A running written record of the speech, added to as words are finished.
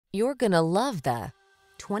You're gonna love the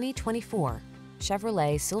 2024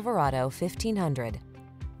 Chevrolet Silverado 1500.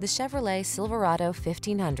 The Chevrolet Silverado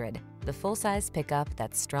 1500, the full-size pickup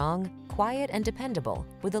that's strong, quiet, and dependable,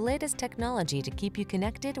 with the latest technology to keep you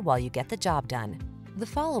connected while you get the job done. The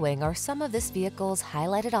following are some of this vehicle's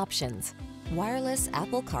highlighted options: wireless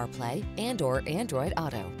Apple CarPlay and/or Android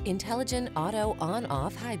Auto, intelligent auto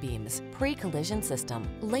on-off high beams, pre-collision system,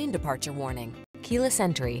 lane departure warning, keyless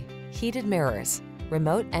entry, heated mirrors,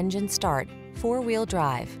 remote engine start, four-wheel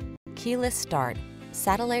drive, keyless start,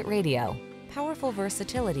 satellite radio. Powerful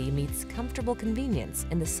versatility meets comfortable convenience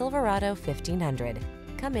in the Silverado 1500.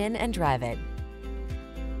 Come in and drive it.